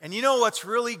And you know what's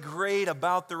really great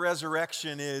about the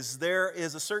resurrection is there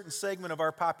is a certain segment of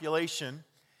our population,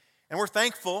 and we're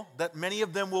thankful that many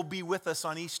of them will be with us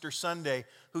on Easter Sunday,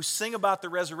 who sing about the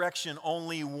resurrection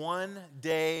only one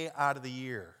day out of the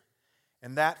year,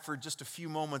 and that for just a few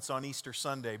moments on Easter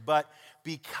Sunday. But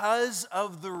because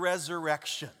of the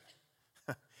resurrection,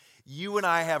 you and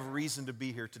I have reason to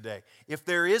be here today. If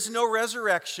there is no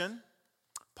resurrection,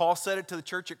 Paul said it to the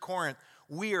church at Corinth,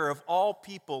 we are of all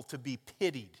people to be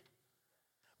pitied.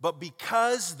 But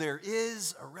because there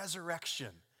is a resurrection,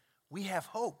 we have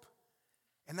hope.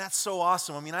 And that's so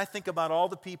awesome. I mean, I think about all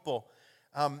the people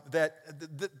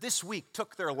that this week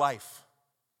took their life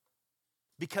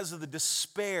because of the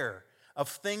despair of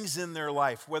things in their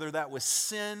life, whether that was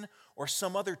sin or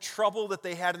some other trouble that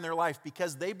they had in their life,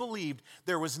 because they believed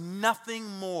there was nothing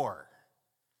more.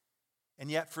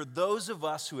 And yet, for those of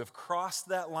us who have crossed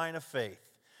that line of faith,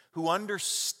 who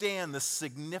understand the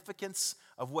significance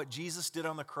of what Jesus did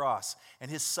on the cross and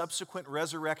his subsequent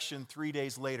resurrection 3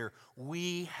 days later,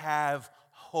 we have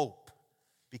hope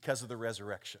because of the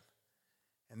resurrection.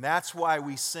 And that's why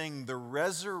we sing the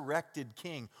resurrected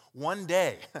King. One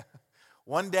day,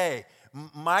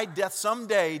 my death,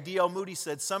 someday, D.L. Moody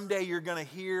said, someday you're going to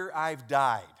hear I've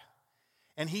died.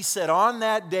 And he said, on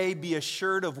that day, be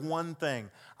assured of one thing.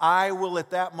 I will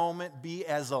at that moment be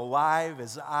as alive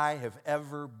as I have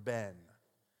ever been.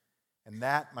 And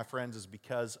that, my friends, is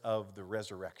because of the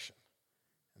resurrection.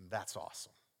 And that's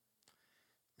awesome.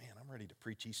 Man, I'm ready to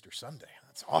preach Easter Sunday.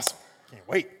 That's awesome. Can't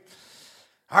wait.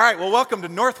 All right, well, welcome to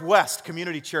Northwest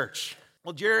Community Church.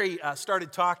 Well, Jerry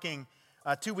started talking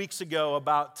 2 weeks ago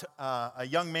about a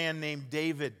young man named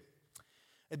David.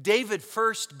 David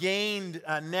first gained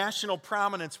national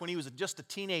prominence when he was just a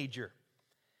teenager.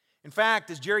 In fact,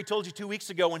 as Jerry told you 2 weeks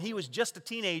ago, when he was just a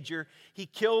teenager, he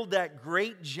killed that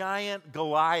great giant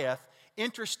Goliath.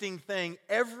 Interesting thing,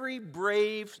 every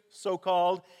brave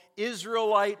so-called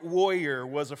Israelite warrior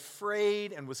was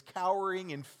afraid and was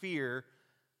cowering in fear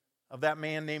of that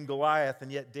man named Goliath,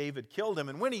 and yet David killed him.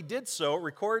 And when he did so, it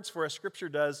records for us, Scripture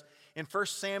does, in 1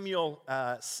 Samuel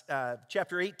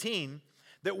chapter 18,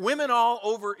 that women all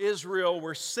over Israel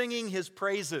were singing his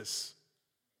praises.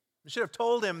 We should have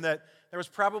told him that there was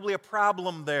probably a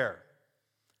problem there.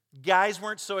 Guys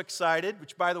weren't so excited,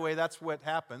 which, by the way, that's what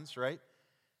happens, right?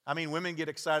 I mean, women get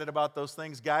excited about those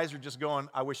things. Guys are just going,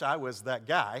 I wish I was that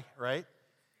guy, right?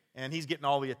 And he's getting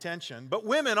all the attention. But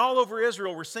women all over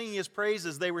Israel were singing his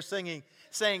praises. They were saying,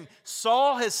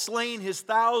 Saul has slain his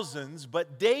thousands,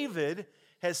 but David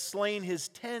has slain his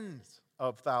tens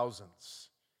of thousands.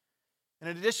 And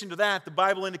in addition to that, the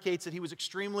Bible indicates that he was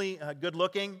extremely good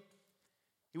looking.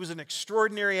 He was an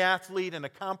extraordinary athlete, an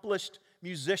accomplished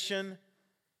musician,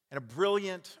 and a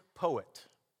brilliant poet.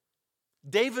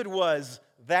 David was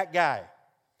that guy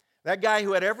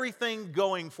who had everything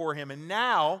going for him. And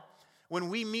now, when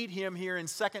we meet him here in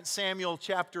 2 Samuel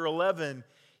chapter 11,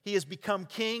 he has become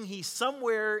king. He's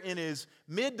somewhere in his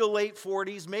mid to late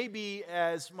 40s, maybe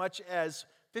as much as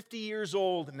 50 years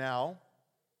old now.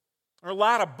 There are a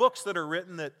lot of books that are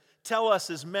written that tell us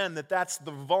as men that that's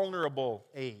the vulnerable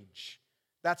age.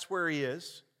 That's where he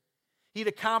is. He'd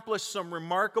accomplished some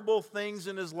remarkable things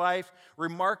in his life,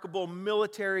 remarkable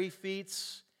military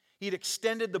feats. He'd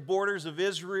extended the borders of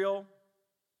Israel,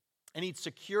 and he'd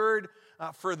secured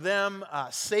for them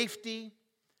safety.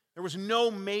 There was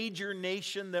no major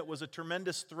nation that was a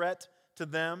tremendous threat to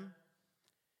them.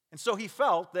 And so he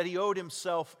felt that he owed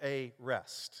himself a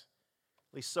rest.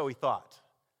 At least so he thought.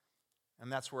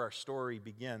 And that's where our story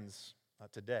begins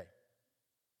today.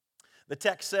 The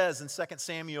text says in 2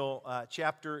 Samuel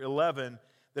chapter 11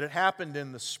 that it happened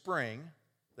in the spring,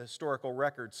 the historical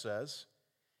record says.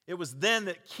 It was then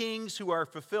that kings who are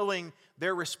fulfilling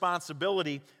their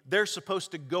responsibility, they're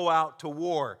supposed to go out to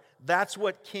war. That's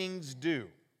what kings do.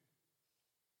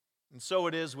 And so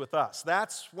it is with us.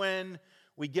 That's when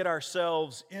we get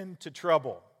ourselves into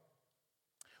trouble.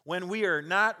 When we are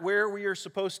not where we are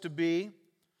supposed to be,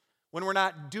 when we're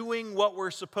not doing what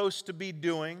we're supposed to be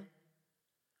doing,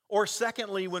 or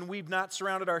secondly, when we've not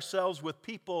surrounded ourselves with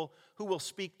people who will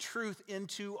speak truth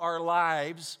into our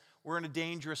lives, we're in a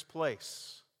dangerous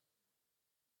place.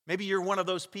 Maybe you're one of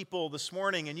those people this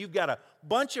morning and you've got a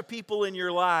bunch of people in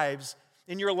your life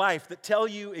that tell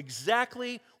you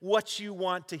exactly what you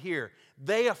want to hear.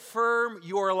 They affirm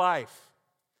your life.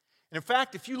 And in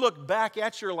fact, if you look back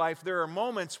at your life, there are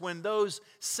moments when those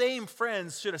same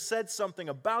friends should have said something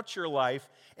about your life,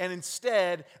 and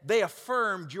instead they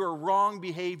affirmed your wrong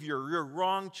behavior, your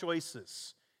wrong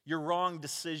choices, your wrong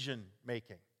decision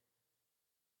making.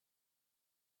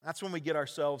 That's when we get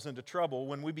ourselves into trouble,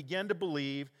 when we begin to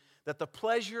believe that the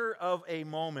pleasure of a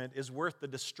moment is worth the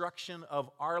destruction of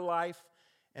our life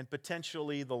and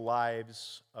potentially the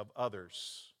lives of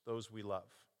others, those we love.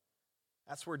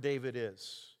 That's where David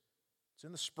is. It's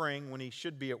in the spring when he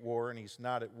should be at war, and he's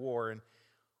not at war. And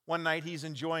one night he's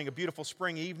enjoying a beautiful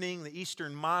spring evening. The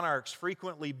Eastern monarchs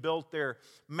frequently built their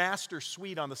master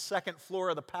suite on the second floor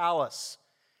of the palace.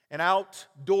 And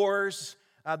outdoors,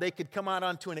 they could come out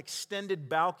onto an extended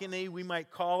balcony. We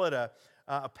might call it a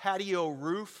patio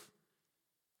roof.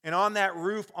 And on that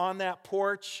roof, on that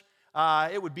porch,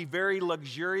 it would be very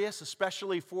luxurious,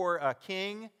 especially for a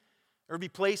king. There would be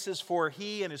places for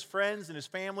he and his friends and his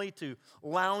family to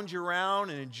lounge around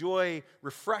and enjoy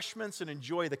refreshments and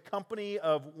enjoy the company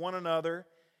of one another.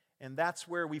 And that's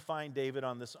where we find David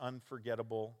on this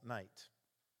unforgettable night.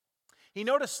 He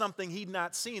noticed something he'd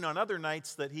not seen on other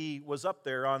nights that he was up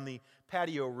there on the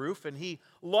patio roof, and he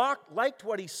liked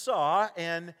what he saw,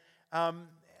 and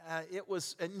it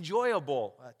was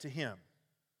enjoyable to him.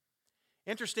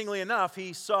 Interestingly enough,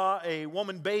 he saw a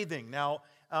woman bathing. Now,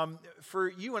 for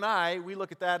you and I, we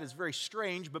look at that as very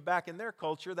strange, but back in their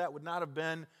culture, that would not have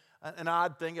been an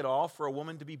odd thing at all for a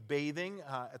woman to be bathing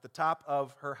at the top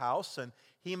of her house. And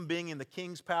him being in the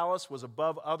king's palace was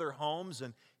above other homes,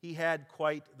 and he had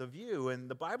quite the view. And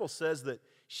the Bible says that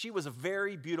she was a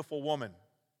very beautiful woman.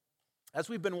 As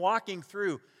we've been walking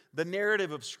through the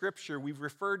narrative of Scripture, we've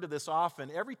referred to this often.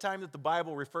 Every time that the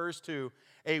Bible refers to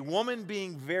a woman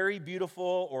being very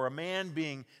beautiful or a man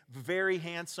being very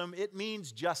handsome, it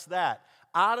means just that,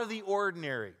 out of the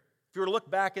ordinary. If you were to look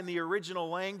back in the original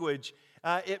language,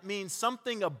 it means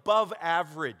something above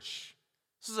average.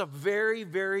 This is a very,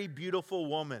 very beautiful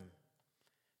woman.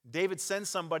 David sends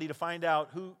somebody to find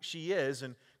out who she is,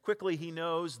 and quickly he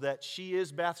knows that she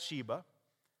is Bathsheba,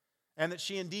 and that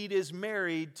she indeed is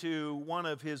married to one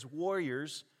of his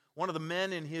warriors, one of the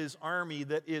men in his army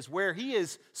that is where he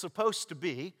is supposed to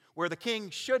be, where the king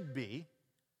should be,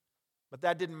 but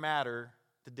that didn't matter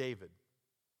to David.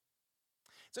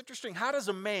 It's interesting, how does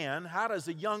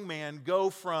a young man go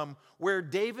from where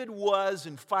David was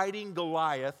in fighting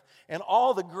Goliath and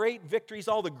all the great victories,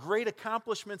 all the great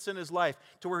accomplishments in his life,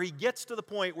 to where he gets to the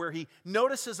point where he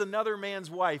notices another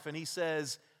man's wife and he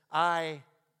says, I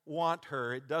want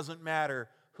her. It doesn't matter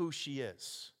who she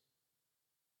is.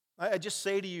 I just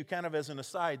say to you, kind of as an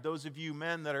aside, those of you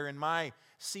men that are in my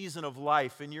season of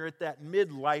life and you're at that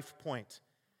midlife point,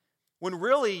 when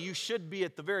really you should be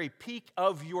at the very peak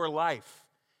of your life.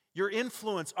 Your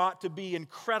influence ought to be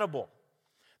incredible.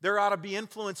 There ought to be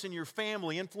influence in your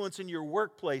family, influence in your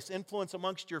workplace, influence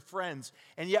amongst your friends.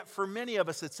 And yet for many of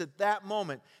us, it's at that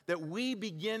moment that we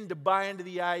begin to buy into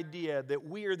the idea that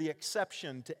we are the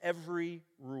exception to every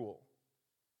rule.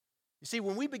 You see,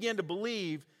 when we begin to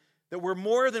believe that we're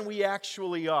more than we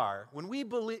actually are, when we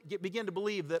begin to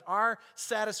believe that our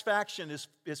satisfaction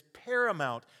is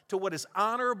paramount to what is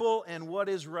honorable and what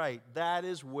is right, that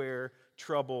is where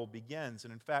trouble begins.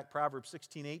 And in fact, Proverbs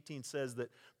 16:18 says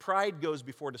that pride goes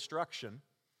before destruction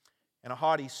and a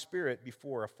haughty spirit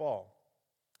before a fall.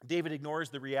 David ignores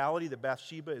the reality that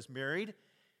Bathsheba is married,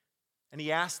 and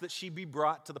he asks that she be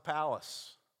brought to the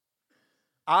palace.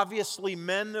 Obviously,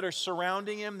 men that are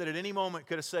surrounding him that at any moment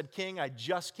could have said, King, I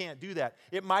just can't do that.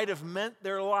 It might have meant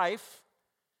their life.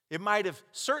 It might have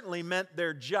certainly meant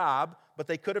their job, but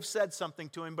they could have said something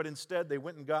to him, but instead they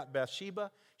went and got Bathsheba.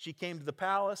 She came to the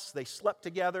palace, they slept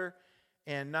together,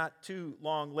 and not too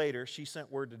long later, she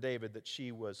sent word to David that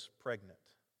she was pregnant.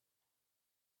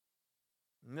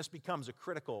 And this becomes a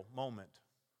critical moment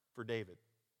for David.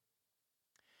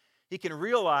 He can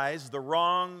realize the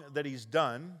wrong that he's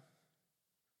done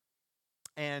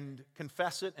and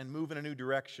confess it and move in a new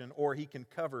direction, or he can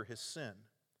cover his sin.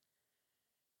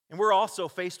 And we're also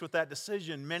faced with that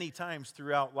decision many times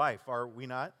throughout life, are we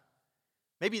not?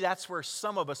 Maybe that's where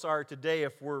some of us are today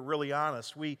if we're really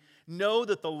honest. We know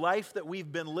that the life that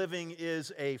we've been living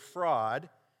is a fraud.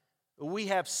 We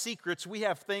have secrets, we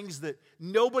have things that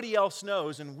nobody else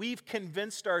knows, and we've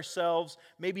convinced ourselves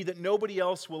maybe that nobody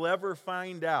else will ever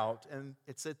find out. And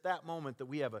it's at that moment that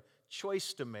we have a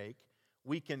choice to make.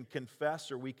 We can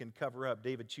confess or we can cover up.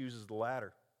 David chooses the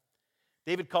latter.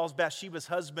 David calls Bathsheba's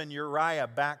husband Uriah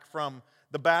back from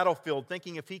the battlefield,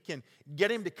 thinking if he can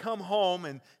get him to come home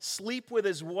and sleep with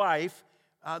his wife,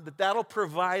 that'll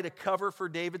provide a cover for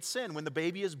David's sin. When the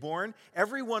baby is born,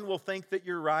 everyone will think that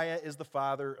Uriah is the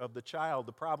father of the child.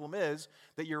 The problem is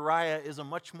that Uriah is a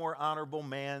much more honorable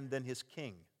man than his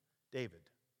king, David.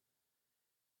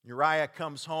 Uriah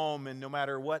comes home, and no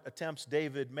matter what attempts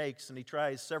David makes, and he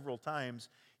tries several times,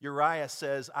 Uriah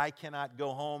says, I cannot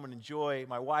go home and enjoy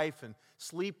my wife and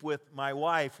sleep with my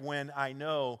wife when I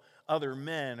know other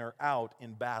men are out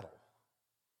in battle.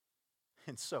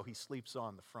 And so he sleeps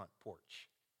on the front porch.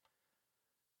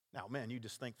 Now, man, you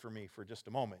just think for me for just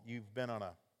a moment. You've been on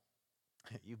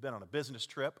a business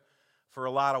trip for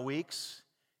a lot of weeks.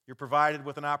 You're provided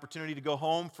with an opportunity to go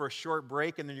home for a short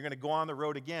break, and then you're going to go on the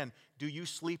road again. Do you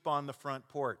sleep on the front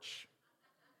porch?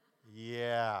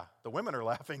 Yeah, the women are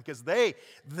laughing because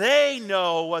they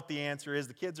know what the answer is.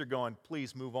 The kids are going,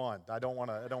 please move on. I don't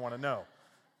want to know.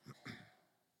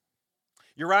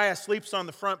 Uriah sleeps on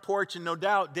the front porch, and no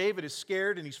doubt David is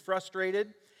scared and he's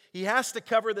frustrated. He has to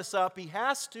cover this up. He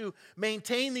has to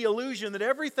maintain the illusion that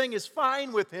everything is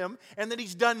fine with him and that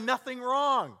he's done nothing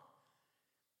wrong.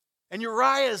 And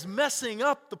Uriah is messing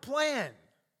up the plan.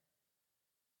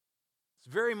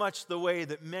 It's very much the way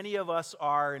that many of us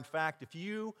are. In fact, if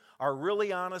you are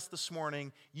really honest this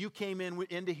morning, you came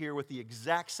into here with the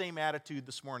exact same attitude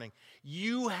this morning.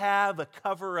 You have a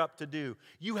cover-up to do.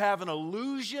 You have an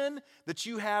illusion that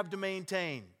you have to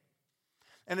maintain.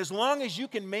 And as long as you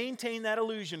can maintain that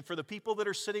illusion for the people that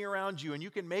are sitting around you and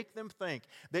you can make them think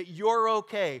that you're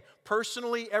okay,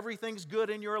 personally everything's good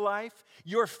in your life,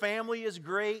 your family is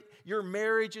great, your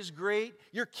marriage is great,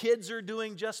 your kids are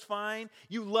doing just fine,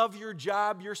 you love your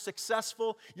job, you're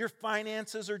successful, your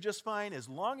finances are just fine, as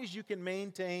long as you can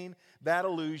maintain that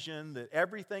illusion that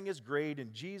everything is great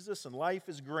and Jesus and life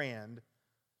is grand,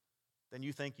 then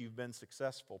you think you've been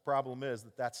successful. Problem is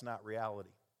that that's not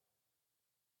reality.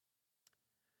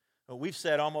 We've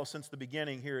said almost since the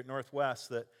beginning here at Northwest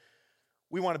that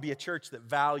we want to be a church that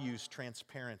values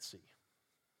transparency.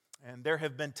 And there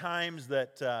have been times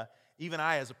that even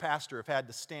I as a pastor have had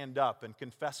to stand up and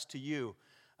confess to you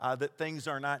that things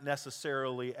are not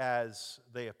necessarily as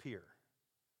they appear.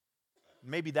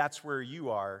 Maybe that's where you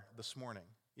are this morning.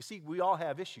 You see, we all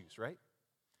have issues, right?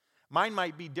 Mine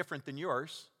might be different than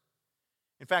yours.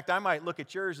 In fact, I might look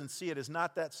at yours and see it as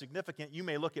not that significant. You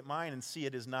may look at mine and see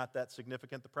it as not that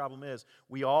significant. The problem is,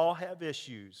 we all have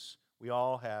issues. We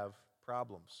all have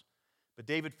problems. But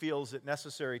David feels it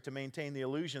necessary to maintain the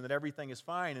illusion that everything is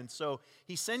fine. And so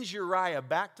he sends Uriah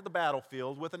back to the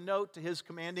battlefield with a note to his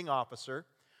commanding officer.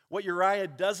 What Uriah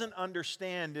doesn't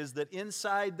understand is that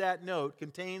inside that note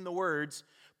contained the words,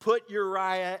 put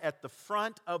Uriah at the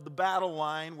front of the battle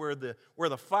line where the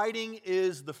fighting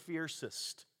is the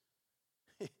fiercest.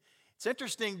 It's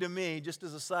interesting to me, just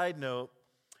as a side note,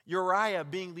 Uriah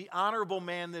being the honorable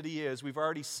man that he is, we've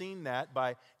already seen that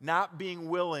by not being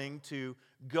willing to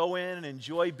go in and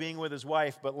enjoy being with his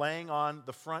wife, but laying on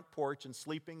the front porch and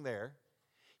sleeping there.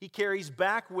 He carries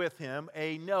back with him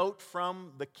a note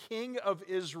from the king of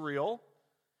Israel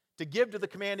to give to the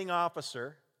commanding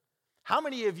officer. How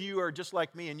many of you are just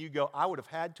like me and you go, I would have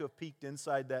had to have peeked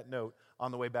inside that note on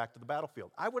the way back to the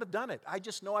battlefield? I would have done it. I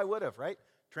just know I would have, right?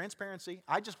 Transparency.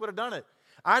 I just would have done it.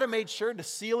 I'd have made sure to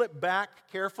seal it back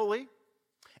carefully.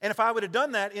 And if I would have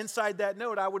done that inside that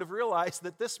note, I would have realized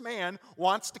that this man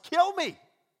wants to kill me.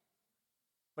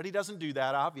 But he doesn't do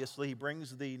that, obviously. He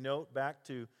brings the note back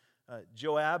to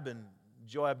Joab, and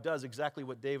Joab does exactly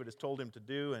what David has told him to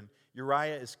do, and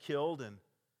Uriah is killed, and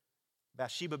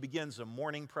Bathsheba begins a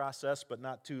mourning process, but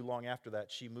not too long after that,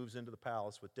 she moves into the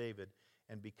palace with David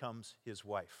and becomes his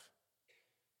wife.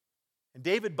 And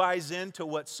David buys into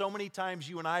what so many times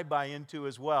you and I buy into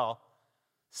as well.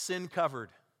 Sin covered.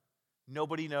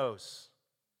 Nobody knows.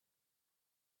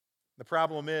 The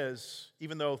problem is,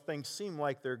 even though things seem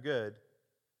like they're good,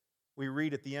 we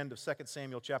read at the end of 2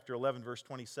 Samuel chapter 11, verse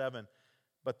 27,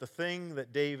 but the thing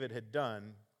that David had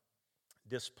done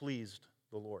displeased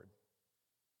the Lord.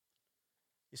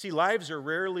 You see, lives are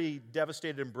rarely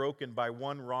devastated and broken by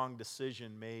one wrong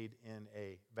decision made in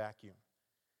a vacuum.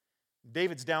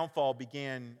 David's downfall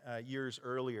began years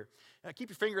earlier. Now, keep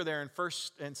your finger there in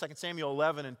 2 Samuel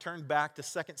 11 and turn back to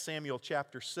 2 Samuel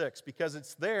chapter 6, because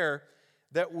it's there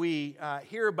that we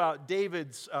hear about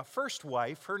David's first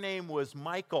wife. Her name was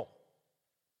Michal.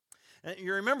 And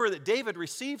you remember that David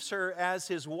receives her as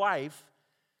his wife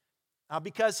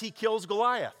because he kills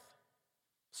Goliath.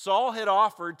 Saul had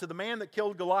offered to the man that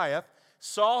killed Goliath,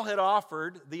 Saul had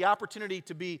offered the opportunity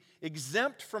to be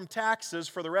exempt from taxes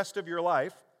for the rest of your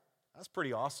life. That's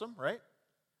pretty awesome, right?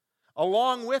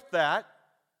 Along with that,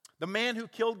 the man who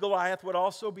killed Goliath would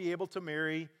also be able to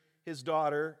marry his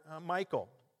daughter, Michal.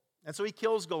 And so he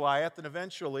kills Goliath, and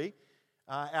eventually,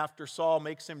 after Saul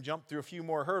makes him jump through a few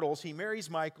more hurdles, he marries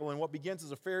Michal, and what begins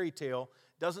as a fairy tale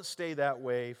doesn't stay that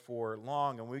way for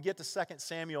long. And when we get to 2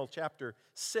 Samuel chapter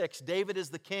 6, David is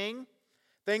the king.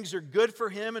 Things are good for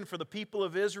him and for the people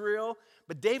of Israel,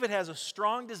 but David has a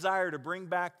strong desire to bring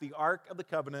back the Ark of the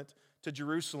Covenant to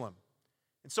Jerusalem.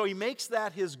 And so he makes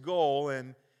that his goal,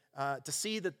 and to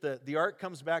see that the ark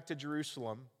comes back to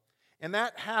Jerusalem. And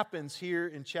that happens here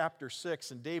in chapter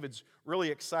 6, and David's really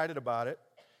excited about it.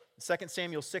 In 2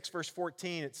 Samuel 6, verse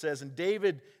 14, it says, "And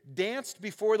David danced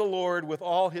before the Lord with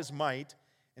all his might,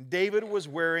 and David was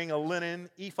wearing a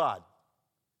linen ephod."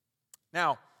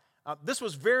 Now, this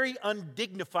was very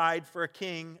undignified for a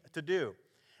king to do.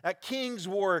 Kings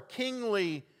wore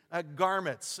kingly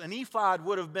garments. An ephod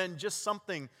would have been just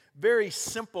something very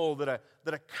simple that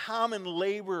a common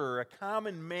laborer, a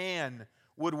common man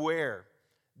would wear.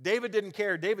 David didn't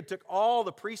care. David took all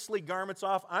the priestly garments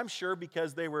off, I'm sure,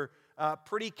 because they were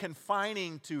pretty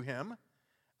confining to him.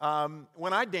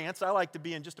 When I dance, I like to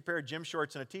be in just a pair of gym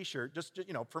shorts and a t-shirt, just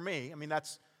for me. I mean,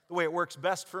 that's the way it works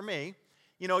best for me.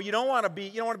 You don't want to be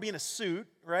in a suit,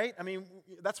 right? I mean,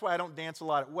 that's why I don't dance a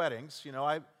lot at weddings.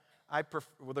 I prefer,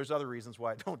 well, there's other reasons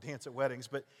why I don't dance at weddings,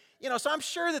 but so I'm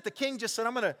sure that the king just said,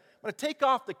 I'm going to take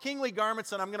off the kingly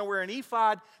garments and I'm going to wear an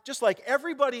ephod just like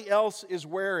everybody else is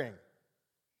wearing.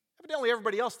 Evidently,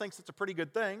 everybody else thinks it's a pretty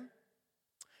good thing.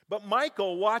 But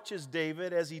Michal watches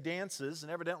David as he dances,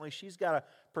 and evidently she's got a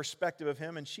perspective of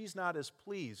him, and she's not as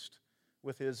pleased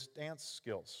with his dance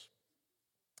skills.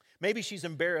 Maybe she's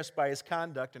embarrassed by his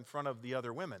conduct in front of the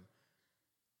other women.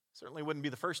 Certainly wouldn't be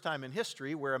the first time in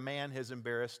history where a man has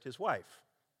embarrassed his wife.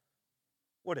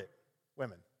 Would it,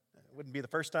 women? It wouldn't be the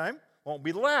first time, won't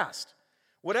be the last.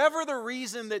 Whatever the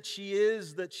reason that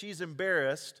she's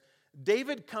embarrassed,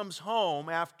 David comes home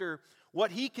after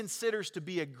what he considers to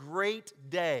be a great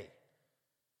day.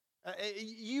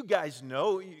 You guys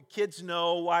know, kids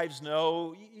know, wives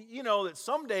know, you know that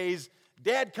some days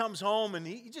dad comes home and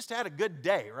he just had a good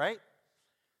day, right?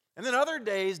 And then other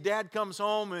days dad comes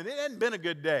home and it hadn't been a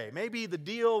good day. Maybe the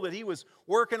deal that he was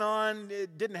working on,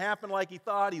 it didn't happen like he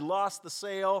thought. He lost the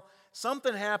sale.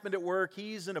 Something happened at work.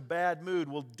 He's in a bad mood.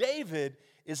 Well, David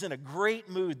is in a great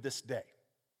mood this day.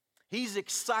 He's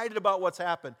excited about what's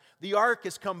happened. The ark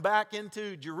has come back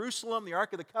into Jerusalem, the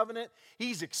Ark of the Covenant.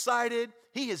 He's excited.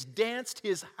 He has danced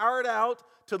his heart out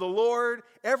to the Lord.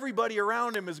 Everybody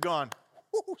around him has gone,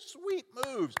 "Ooh, sweet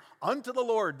moves unto the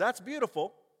Lord." That's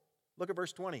beautiful. Look at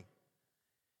verse 20.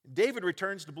 David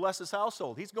returns to bless his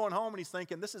household. He's going home and he's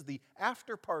thinking, this is the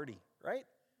after party, right?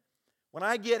 When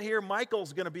I get here,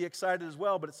 Michal's going to be excited as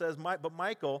well. But it says, but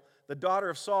Michal, the daughter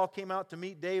of Saul, came out to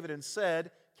meet David and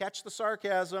said, catch the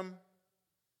sarcasm.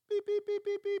 Beep, beep, beep,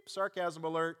 beep, beep. Sarcasm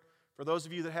alert. For those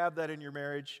of you that have that in your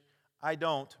marriage, I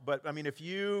don't. But, I mean,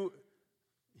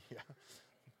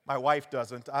 my wife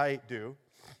doesn't. I do.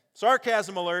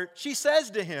 Sarcasm alert. She says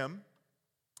to him,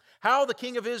 how the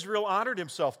king of Israel honored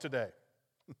himself today.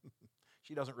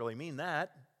 She doesn't really mean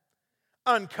that.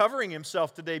 Uncovering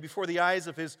himself today before the eyes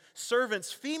of his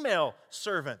servants, female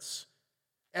servants,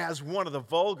 as one of the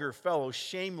vulgar fellows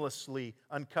shamelessly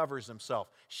uncovers himself.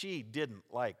 She didn't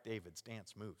like David's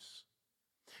dance moves.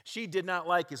 She did not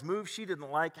like his moves. She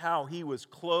didn't like how he was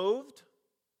clothed.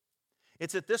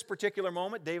 It's at this particular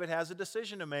moment David has a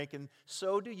decision to make, and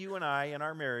so do you and I in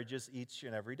our marriages each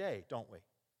and every day, don't we?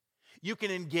 You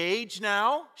can engage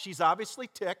now. She's obviously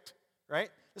ticked, right?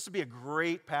 This would be a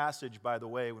great passage, by the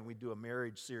way, when we do a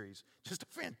marriage series. Just a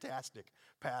fantastic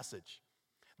passage.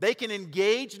 They can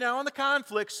engage now in the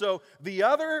conflict, so the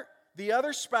other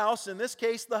spouse, in this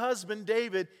case the husband,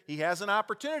 David, he has an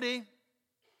opportunity.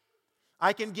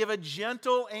 I can give a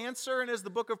gentle answer, and as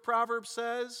the book of Proverbs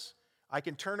says, I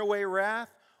can turn away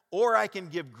wrath, or I can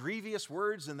give grievous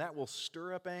words, and that will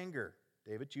stir up anger.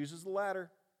 David chooses the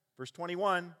latter. Verse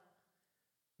 21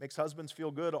 makes husbands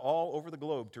feel good all over the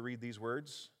globe to read these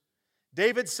words.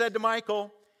 David said to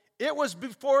Michal, it was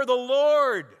before the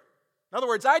Lord. In other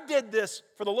words, I did this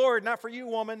for the Lord, not for you,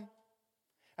 woman.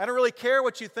 I don't really care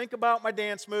what you think about my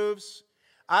dance moves.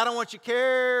 I don't want you to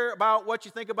care about what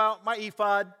you think about my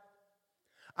ephod.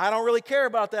 I don't really care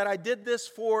about that. I did this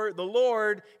for the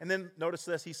Lord. And then notice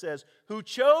this, he says, who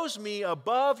chose me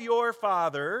above your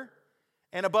father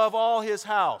and above all his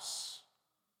house.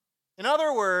 In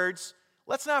other words,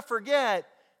 let's not forget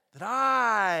that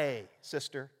I,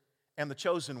 sister, am the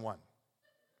chosen one.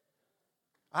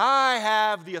 I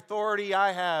have the authority,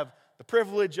 I have the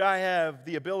privilege, I have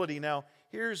the ability. Now,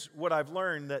 here's what I've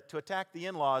learned, that to attack the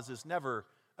in-laws is never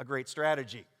a great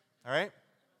strategy, all right?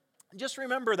 Just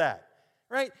remember that,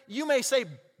 right? You may say,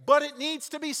 but it needs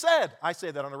to be said. I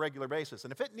say that on a regular basis.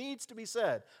 And if it needs to be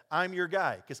said, I'm your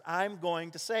guy, because I'm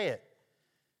going to say it.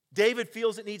 David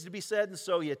feels it needs to be said, and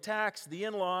so he attacks the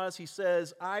in-laws. He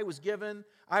says, I was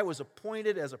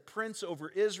appointed as a prince over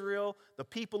Israel, the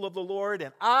people of the Lord,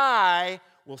 and I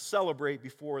will celebrate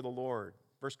before the Lord.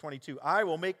 Verse 22, I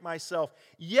will make myself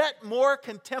yet more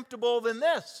contemptible than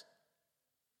this.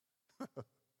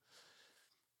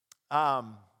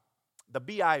 the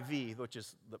BIV, which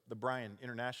is the Bryan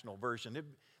International Version, it'd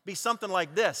be something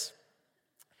like this.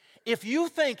 If you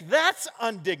think that's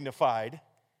undignified,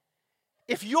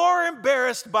 if you're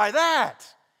embarrassed by that,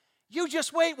 you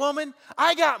just wait, woman.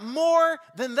 I got more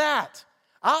than that.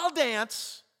 I'll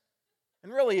dance.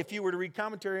 And really, if you were to read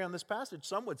commentary on this passage,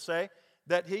 some would say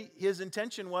that his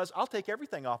intention was, I'll take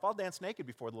everything off. I'll dance naked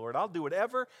before the Lord. I'll do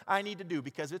whatever I need to do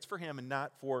because it's for him and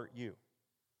not for you.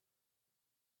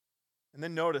 And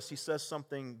then notice he says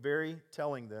something very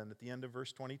telling then at the end of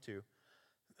verse 22.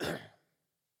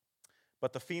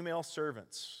 But the female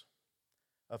servants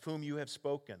of whom you have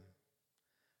spoken,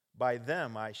 by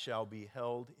them I shall be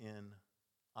held in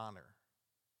honor.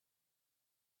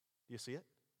 Do you see it?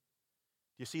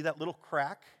 Do you see that little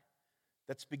crack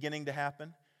that's beginning to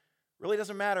happen? Really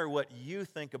doesn't matter what you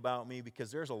think about me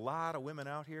because there's a lot of women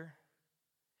out here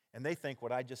and they think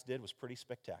what I just did was pretty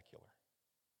spectacular.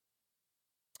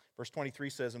 Verse 23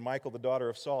 says, and Michal, the daughter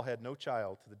of Saul, had no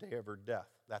child to the day of her death.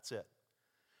 That's it.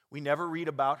 We never read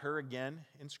about her again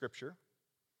in Scripture.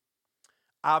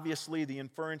 Obviously, the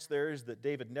inference there is that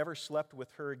David never slept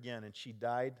with her again, and she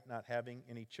died not having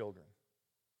any children.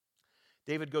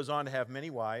 David goes on to have many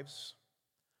wives,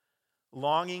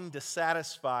 longing to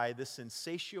satisfy this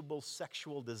insatiable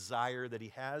sexual desire that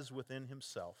he has within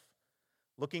himself,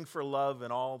 looking for love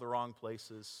in all the wrong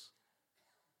places,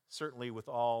 certainly with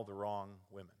all the wrong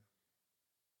women.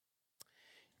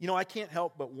 You know, I can't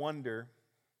help but wonder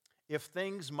if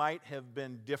things might have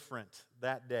been different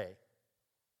that day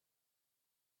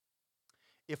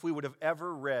if we would have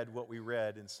ever read what we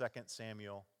read in 2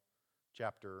 Samuel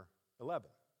chapter 11.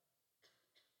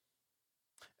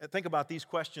 And think about these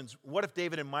questions. What if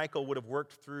David and Michal would have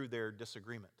worked through their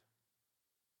disagreement?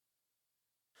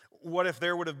 What if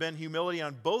there would have been humility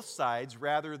on both sides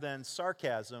rather than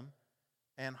sarcasm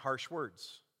and harsh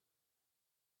words?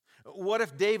 What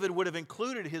if David would have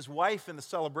included his wife in the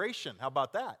celebration? How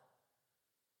about that?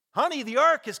 Honey, the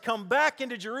ark has come back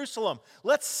into Jerusalem.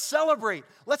 Let's celebrate.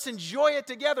 Let's enjoy it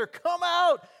together. Come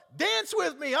out. Dance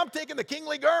with me. I'm taking the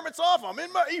kingly garments off. I'm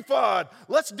in my ephod.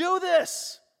 Let's do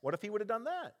this. What if he would have done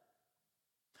that?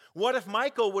 What if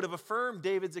Michal would have affirmed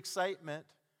David's excitement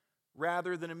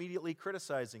rather than immediately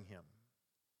criticizing him?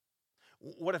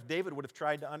 What if David would have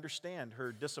tried to understand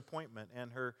her disappointment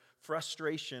and her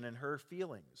frustration and her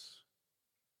feelings?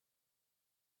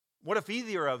 What if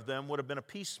either of them would have been a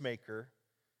peacemaker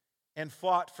and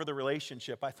fought for the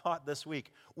relationship? I thought this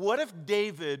week, what if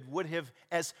David would have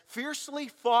as fiercely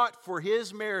fought for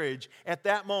his marriage at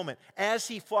that moment as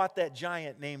he fought that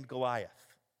giant named Goliath?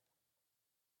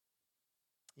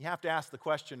 You have to ask the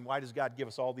question, why does God give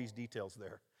us all these details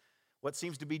there? What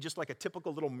seems to be just like a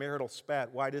typical little marital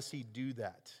spat, why does he do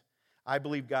that? I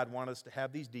believe God wanted us to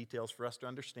have these details for us to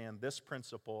understand this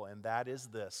principle, and that is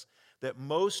this, that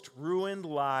most ruined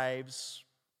lives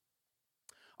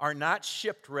are not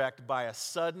shipwrecked by a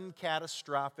sudden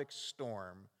catastrophic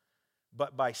storm,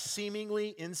 but by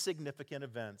seemingly insignificant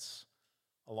events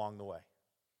along the way.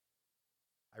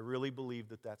 I really believe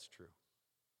that that's true.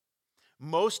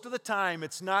 Most of the time,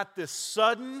 it's not this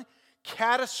sudden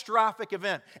catastrophic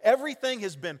event. Everything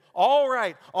has been all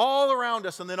right, all around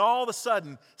us, and then all of a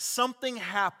sudden, something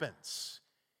happens.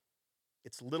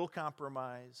 It's little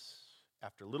compromise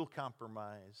after little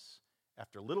compromise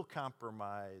after little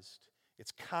compromise.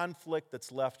 It's conflict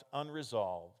that's left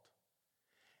unresolved.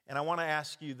 And I want to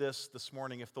ask you this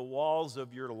morning, if the walls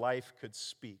of your life could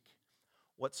speak,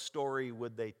 what story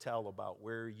would they tell about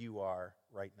where you are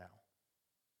right now?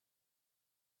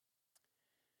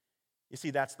 You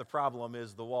see, that's the problem,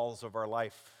 is the walls of our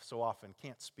life so often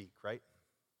can't speak, right?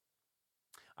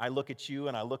 I look at you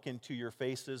and I look into your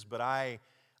faces, but I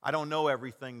don't know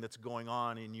everything that's going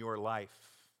on in your life,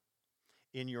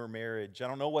 in your marriage. I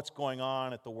don't know what's going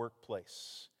on at the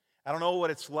workplace. I don't know what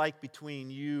it's like between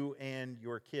you and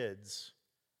your kids.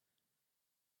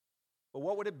 But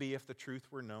what would it be if the truth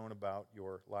were known about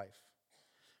your life?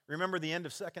 Remember the end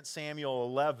of 2 Samuel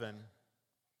 11.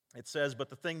 It says, but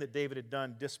the thing that David had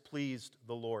done displeased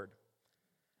the Lord.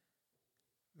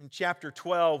 In chapter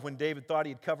 12, when David thought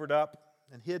he had covered up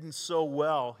and hidden so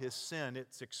well his sin,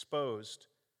 it's exposed.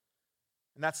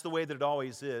 And that's the way that it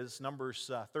always is.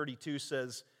 Numbers 32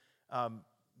 says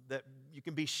that you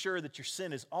can be sure that your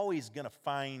sin is always going to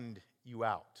find you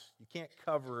out. You can't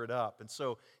cover it up. And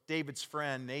so David's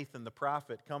friend, Nathan the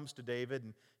prophet, comes to David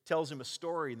and tells him a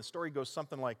story. And the story goes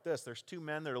something like this. There's two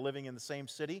men that are living in the same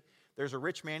city. There's a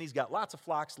rich man, he's got lots of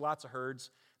flocks, lots of herds.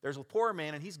 There's a poor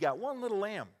man, and he's got one little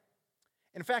lamb.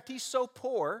 In fact, he's so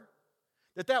poor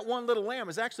that one little lamb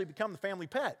has actually become the family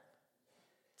pet.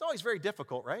 It's always very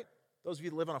difficult, right? Those of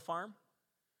you that live on a farm.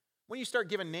 When you start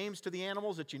giving names to the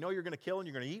animals that you know you're going to kill and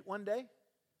you're going to eat one day,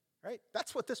 right?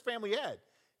 That's what this family had,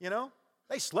 you know?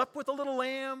 They slept with a little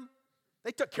lamb.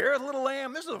 They took care of the little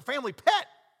lamb. This is a family pet.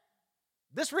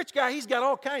 This rich guy, he's got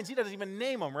all kinds. He doesn't even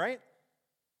name them, right?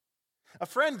 A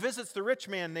friend visits the rich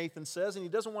man, Nathan says, and he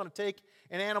doesn't want to take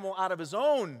an animal out of his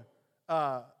own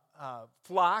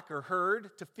flock or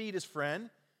herd to feed his friend.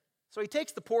 So he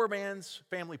takes the poor man's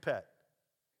family pet.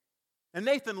 And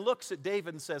Nathan looks at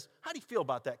David and says, how do you feel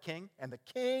about that, king? And the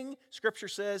king, Scripture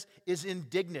says, is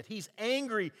indignant. He's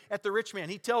angry at the rich man.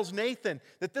 He tells Nathan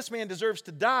that this man deserves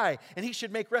to die and he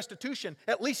should make restitution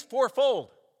at least fourfold.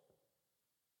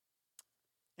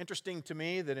 Interesting to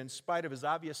me that in spite of his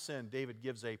obvious sin, David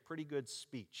gives a pretty good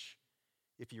speech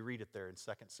if you read it there in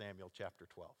 2 Samuel chapter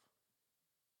 12.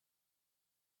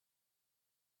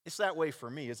 It's that way for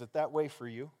me. Is it that way for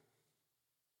you?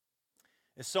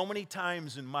 There's so many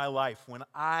times in my life when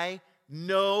I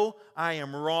know I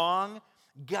am wrong,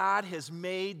 God has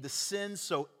made the sin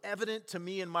so evident to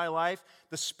me in my life.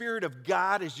 The Spirit of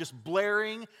God is just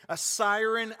blaring a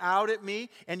siren out at me,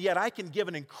 and yet I can give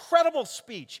an incredible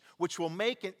speech which will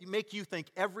make you think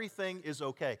everything is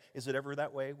okay. Is it ever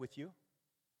that way with you?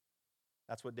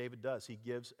 That's what David does. He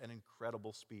gives an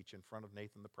incredible speech in front of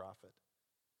Nathan the prophet.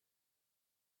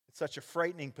 It's such a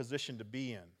frightening position to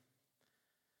be in.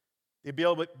 The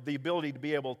ability to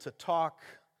be able to talk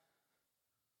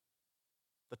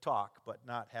the talk, but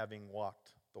not having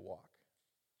walked the walk.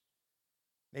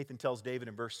 Nathan tells David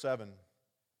in verse 7,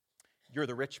 you're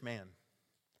the rich man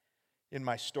in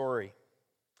my story,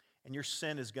 and your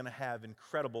sin is going to have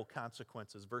incredible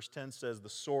consequences. Verse 10 says, the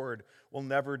sword will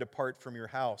never depart from your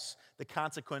house. The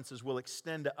consequences will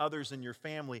extend to others in your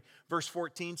family. Verse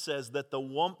 14 says that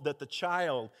the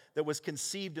child that was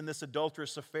conceived in this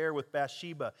adulterous affair with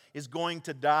Bathsheba is going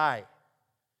to die.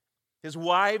 His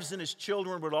wives and his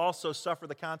children would also suffer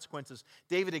the consequences.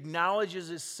 David acknowledges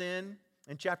his sin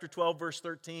in chapter 12, verse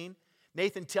 13.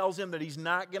 Nathan tells him that he's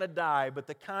not going to die, but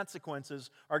the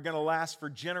consequences are going to last for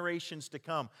generations to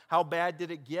come. How bad did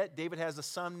it get? David has a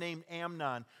son named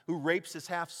Amnon who rapes his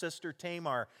half-sister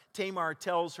Tamar. Tamar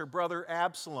tells her brother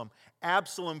Absalom.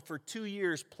 Absalom, for 2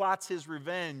 years, plots his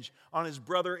revenge on his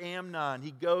brother Amnon.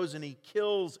 He goes and he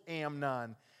kills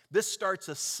Amnon. This starts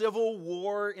a civil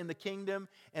war in the kingdom,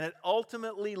 and it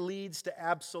ultimately leads to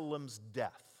Absalom's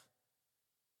death.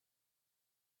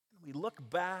 We look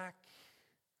back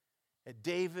at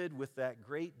David with that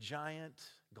great giant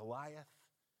Goliath,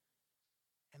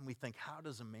 and we think, how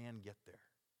does a man get there?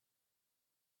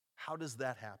 How does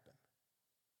that happen?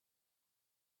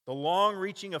 The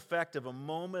long-reaching effect of a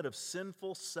moment of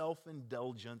sinful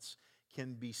self-indulgence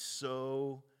can be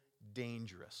so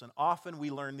dangerous. And often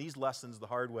we learn these lessons the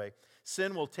hard way.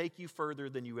 Sin will take you further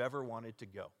than you ever wanted to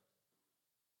go.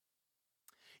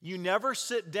 You never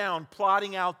sit down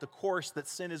plotting out the course that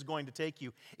sin is going to take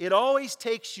you. It always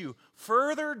takes you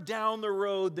further down the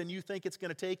road than you think it's going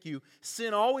to take you.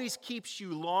 Sin always keeps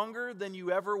you longer than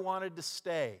you ever wanted to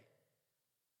stay.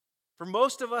 For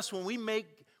most of us, when we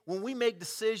make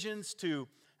decisions to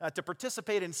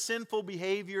participate in sinful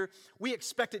behavior, we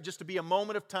expect it just to be a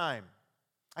moment of time.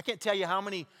 I can't tell you how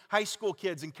many high school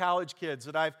kids and college kids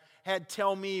that I've had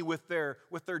tell me with their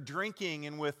drinking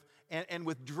and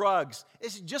with drugs,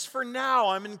 it's just for now,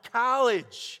 I'm in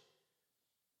college.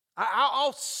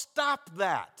 I'll stop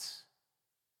that.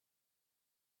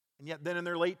 And yet then in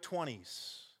their late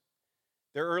 20s,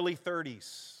 their early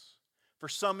 30s, for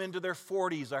some into their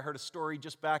 40s, I heard a story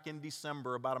just back in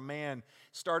December about a man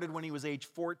started when he was age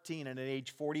 14 and at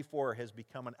age 44 has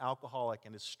become an alcoholic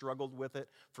and has struggled with it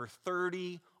for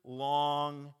 30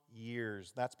 long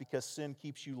years. That's because sin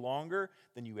keeps you longer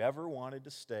than you ever wanted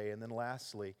to stay. And then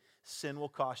lastly, sin will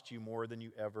cost you more than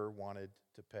you ever wanted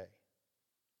to pay.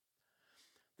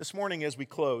 This morning as we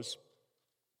close,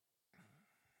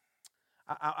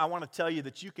 I want to tell you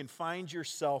that you can find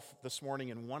yourself this morning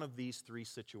in one of these three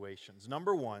situations.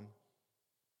 Number one,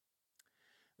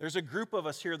 there's a group of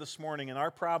us here this morning, and our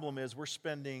problem is we're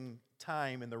spending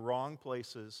time in the wrong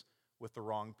places with the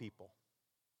wrong people.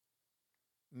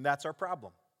 And that's our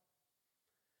problem.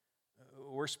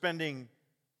 We're spending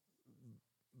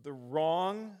the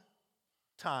wrong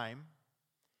time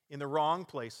in the wrong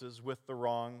places with the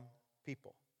wrong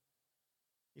people.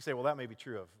 You say, well, that may be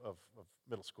true of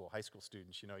middle school, high school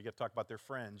students. You got to talk about their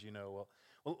friends. Well,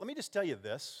 let me just tell you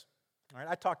this. All right,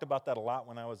 I talked about that a lot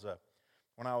when I was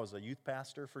a youth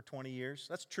pastor for 20 years.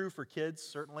 That's true for kids,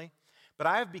 certainly. But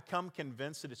I have become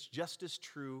convinced that it's just as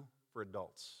true for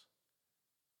adults.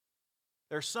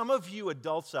 There are some of you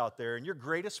adults out there, and your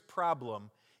greatest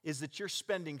problem is that you're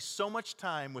spending so much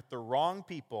time with the wrong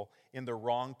people in the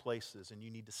wrong places, and you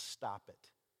need to stop it.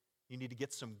 You need to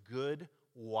get some good,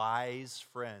 wise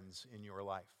friends in your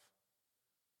life.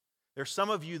 There's some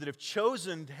of you that have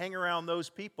chosen to hang around those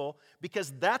people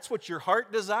because that's what your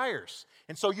heart desires.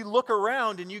 And so you look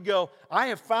around and you go, I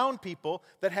have found people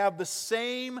that have the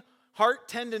same heart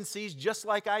tendencies just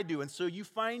like I do. And so you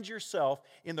find yourself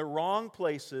in the wrong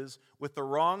places with the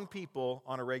wrong people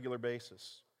on a regular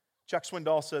basis. Chuck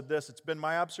Swindoll said this, it's been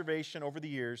my observation over the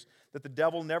years that the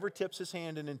devil never tips his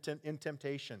hand in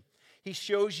temptation. He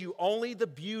shows you only the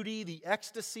beauty, the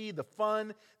ecstasy, the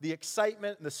fun, the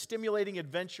excitement, and the stimulating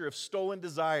adventure of stolen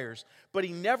desires. But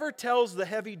he never tells the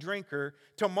heavy drinker,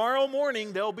 tomorrow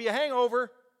morning there'll be a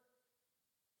hangover.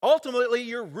 Ultimately,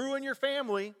 you'll ruin your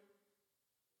family.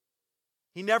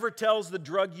 He never tells the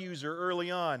drug user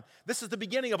early on, this is the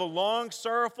beginning of a long,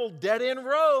 sorrowful, dead-end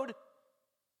road.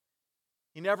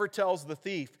 He never tells the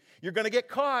thief, you're going to get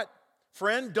caught.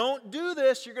 Friend, don't do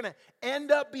this. You're going to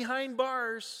end up behind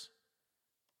bars.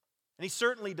 And he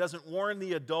certainly doesn't warn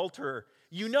the adulterer.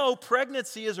 You know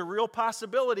pregnancy is a real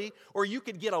possibility, or you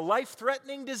could get a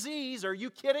life-threatening disease. Are you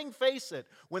kidding? Face it.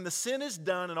 When the sin is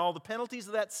done and all the penalties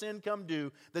of that sin come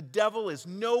due, the devil is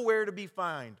nowhere to be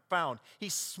found. He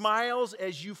smiles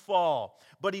as you fall,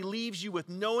 but he leaves you with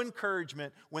no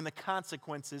encouragement when the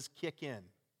consequences kick in.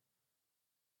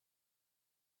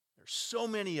 There's so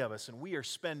many of us, and we are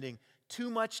spending too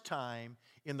much time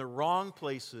in the wrong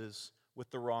places with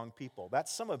the wrong people.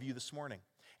 That's some of you this morning.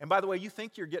 And by the way, you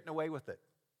think you're getting away with it.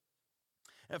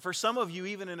 And for some of you,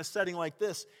 even in a setting like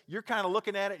this, you're kind of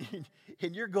looking at it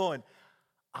and you're going,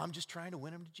 I'm just trying to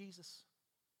win them to Jesus.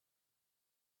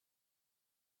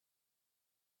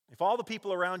 If all the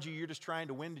people around you, you're just trying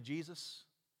to win to Jesus,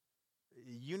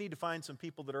 you need to find some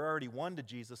people that are already won to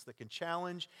Jesus that can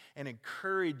challenge and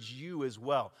encourage you as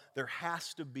well. There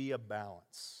has to be a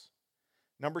balance.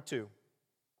 Number 2.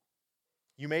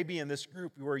 You may be in this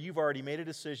group where you've already made a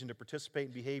decision to participate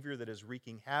in behavior that is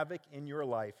wreaking havoc in your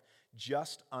life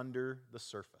just under the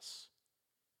surface.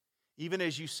 Even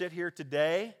as you sit here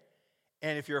today,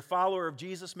 and if you're a follower of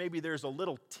Jesus, maybe there's a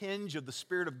little tinge of the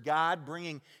Spirit of God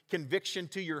bringing conviction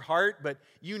to your heart, but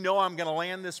you know I'm going to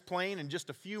land this plane in just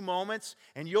a few moments,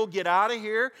 and you'll get out of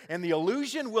here, and the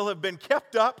illusion will have been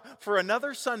kept up for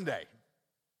another Sunday.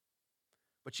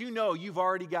 But you know you've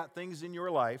already got things in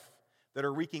your life that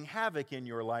are wreaking havoc in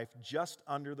your life just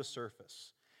under the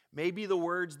surface. Maybe the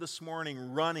words this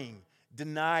morning, running,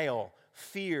 denial,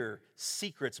 fear,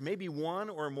 secrets, maybe one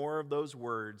or more of those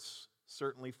words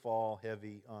certainly fall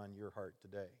heavy on your heart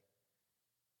today.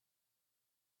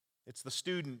 It's the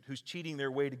student who's cheating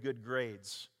their way to good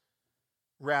grades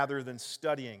rather than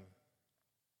studying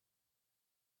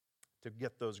to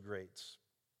get those grades.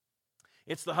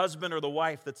 It's the husband or the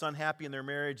wife that's unhappy in their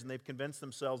marriage and they've convinced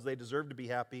themselves they deserve to be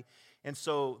happy, and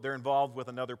so they're involved with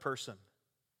another person.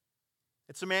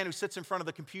 It's the man who sits in front of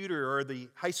the computer, or the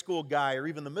high school guy, or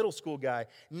even the middle school guy,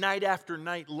 night after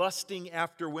night, lusting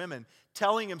after women,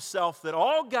 telling himself that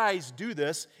all guys do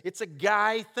this, it's a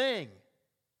guy thing.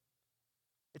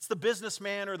 It's the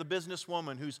businessman or the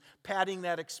businesswoman who's padding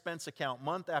that expense account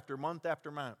month after month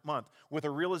after month with a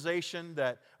realization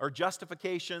that, or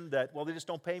justification that, well, they just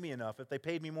don't pay me enough. If they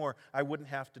paid me more, I wouldn't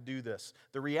have to do this.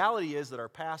 The reality is that our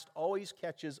past always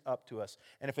catches up to us.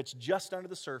 And if it's just under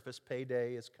the surface,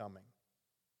 payday is coming.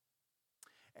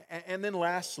 And then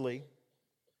lastly,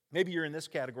 maybe you're in this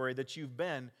category that you've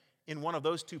been in one of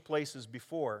those two places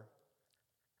before,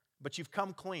 but you've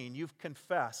come clean, you've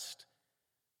confessed,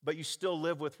 but you still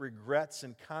live with regrets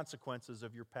and consequences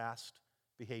of your past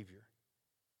behavior.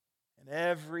 And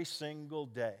every single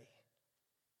day,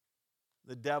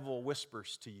 the devil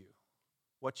whispers to you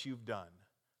what you've done,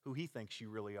 who he thinks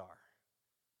you really are.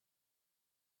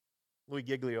 Louis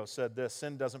Giglio said this,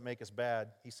 sin doesn't make us bad.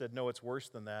 He said, no, it's worse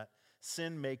than that.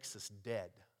 Sin makes us dead.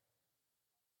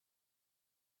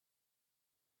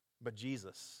 But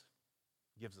Jesus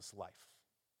gives us life.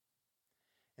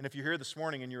 And if you're here this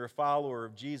morning and you're a follower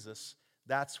of Jesus,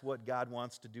 that's what God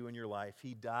wants to do in your life.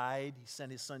 He died. He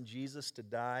sent his son Jesus to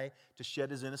die, to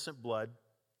shed his innocent blood,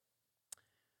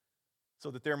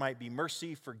 so that there might be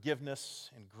mercy,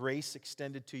 forgiveness, and grace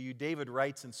extended to you. David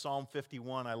writes in Psalm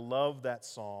 51, I love that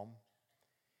psalm.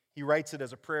 He writes it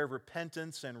as a prayer of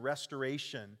repentance and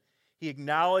restoration. He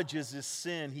acknowledges his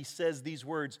sin. He says these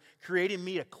words, create in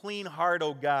me a clean heart,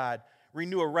 O God.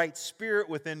 Renew a right spirit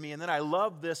within me. And then I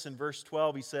love this in verse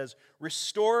 12. He says,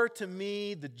 restore to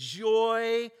me the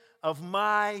joy of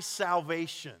my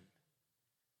salvation.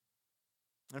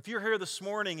 If you're here this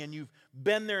morning and you've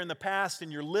been there in the past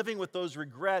and you're living with those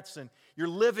regrets and you're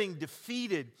living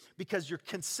defeated because you're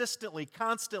consistently,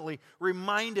 constantly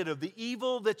reminded of the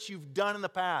evil that you've done in the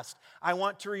past, I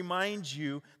want to remind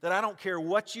you that I don't care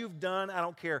what you've done, I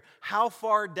don't care how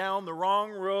far down the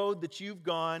wrong road that you've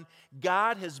gone,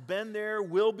 God has been there,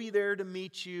 will be there to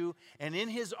meet you, and in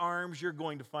His arms you're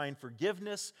going to find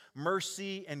forgiveness,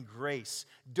 mercy, and grace.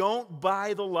 Don't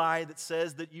buy the lie that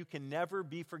says that you can never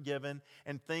be forgiven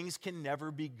and things can never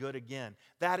be good again.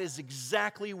 That is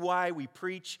exactly why we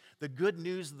preach the good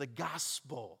news of the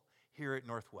gospel here at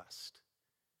Northwest.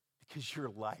 Because your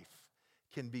life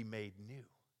can be made new.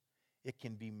 It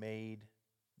can be made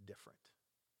different.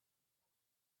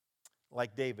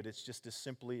 Like David, it's just as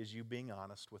simply as you being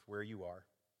honest with where you are.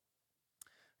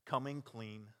 Coming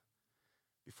clean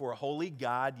before a holy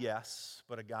God, yes,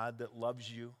 but a God that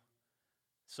loves you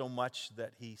so much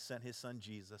that He sent His Son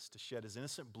Jesus to shed His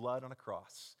innocent blood on a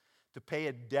cross, to pay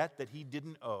a debt that He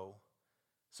didn't owe,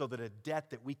 so that a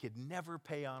debt that we could never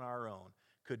pay on our own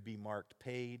could be marked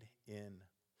paid in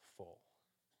full.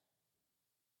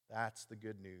 That's the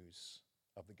good news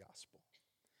of the gospel.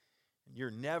 You're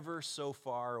never so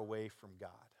far away from God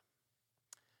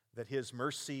that His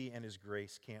mercy and His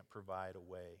grace can't provide a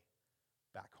way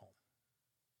back home.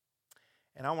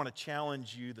 And I want to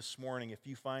challenge you this morning, if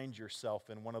you find yourself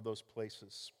in one of those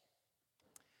places,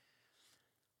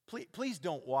 please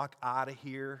don't walk out of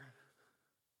here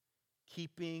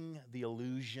keeping the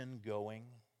illusion going.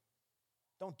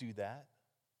 Don't do that.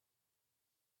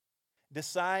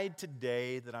 Decide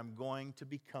today that I'm going to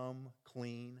become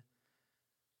clean.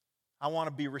 I want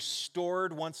to be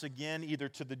restored once again, either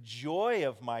to the joy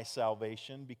of my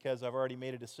salvation, because I've already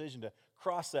made a decision to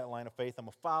cross that line of faith. I'm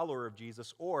a follower of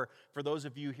Jesus. Or for those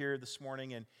of you here this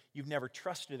morning and you've never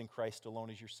trusted in Christ alone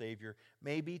as your Savior,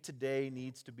 maybe today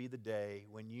needs to be the day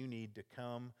when you need to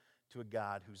come to a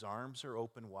God whose arms are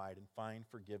open wide and find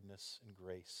forgiveness and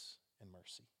grace and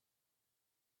mercy.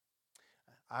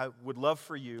 I would love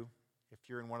for you, if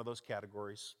you're in one of those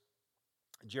categories,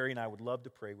 Jerry and I would love to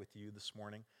pray with you this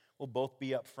morning. We'll both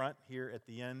be up front here at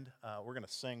the end. We're going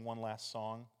to sing one last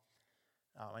song.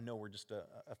 I know we're just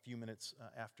a few minutes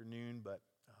after noon, but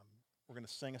we're going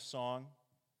to sing a song.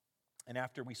 And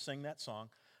after we sing that song,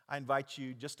 I invite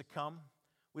you just to come.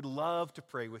 We'd love to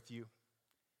pray with you.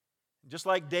 Just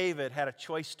like David had a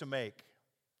choice to make,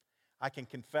 I can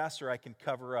confess or I can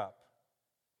cover up.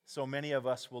 So many of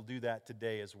us will do that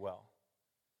today as well.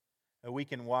 And we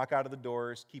can walk out of the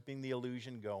doors keeping the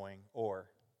illusion going, or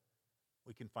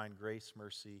we can find grace,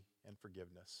 mercy, and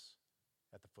forgiveness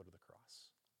at the foot of the cross.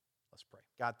 Let's pray.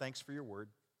 God, thanks for your word.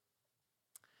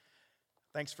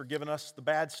 Thanks for giving us the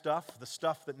bad stuff, the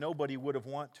stuff that nobody would have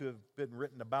wanted to have been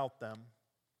written about them.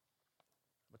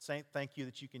 But Saint, thank you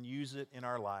that you can use it in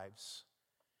our lives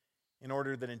in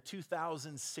order that in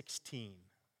 2016,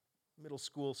 middle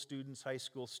school students, high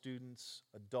school students,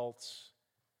 adults,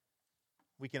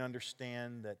 we can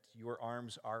understand that your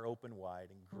arms are open wide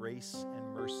and grace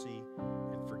and mercy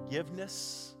and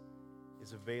forgiveness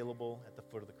is available at the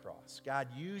foot of the cross. God,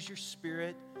 use your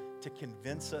Spirit to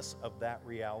convince us of that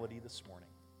reality this morning.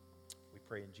 We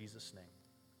pray in Jesus' name.